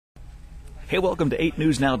Hey, welcome to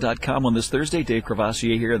 8newsnow.com on this Thursday. Dave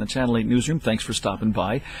Courvoisier here in the Channel 8 newsroom. Thanks for stopping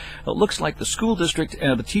by. It looks like the school district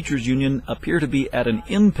and the teachers union appear to be at an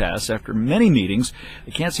impasse after many meetings.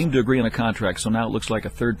 They can't seem to agree on a contract, so now it looks like a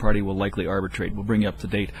third party will likely arbitrate. We'll bring you up to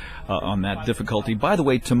date on that difficulty. By the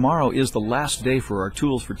way, tomorrow is the last day for our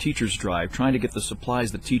Tools for Teachers drive, trying to get the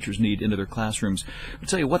supplies that teachers need into their classrooms. We'll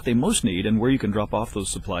tell you what they most need and where you can drop off those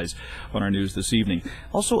supplies on our news this evening.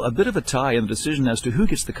 Also, a bit of a tie in the decision as to who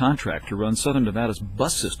gets the contract to run Southern Nevada's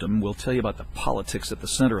bus system. We'll tell you about the politics at the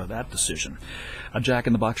center of that decision. A Jack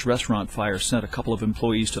in the Box restaurant fire sent a couple of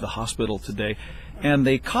employees to the hospital today, and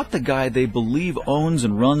they caught the guy they believe owns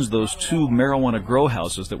and runs those two marijuana grow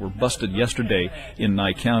houses that were busted yesterday in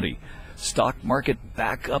Nye County. Stock market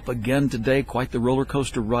back up again today. Quite the roller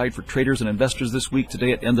coaster ride for traders and investors this week.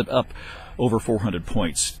 Today it ended up over 400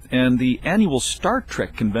 points. And the annual Star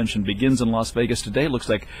Trek convention begins in Las Vegas today. Looks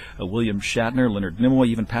like William Shatner, Leonard Nimoy,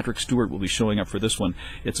 even Patrick Stewart will be showing up for this one.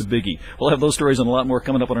 It's a biggie. We'll have those stories and a lot more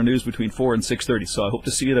coming up on our news between 4 and 6:30, so I hope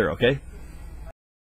to see you there, okay?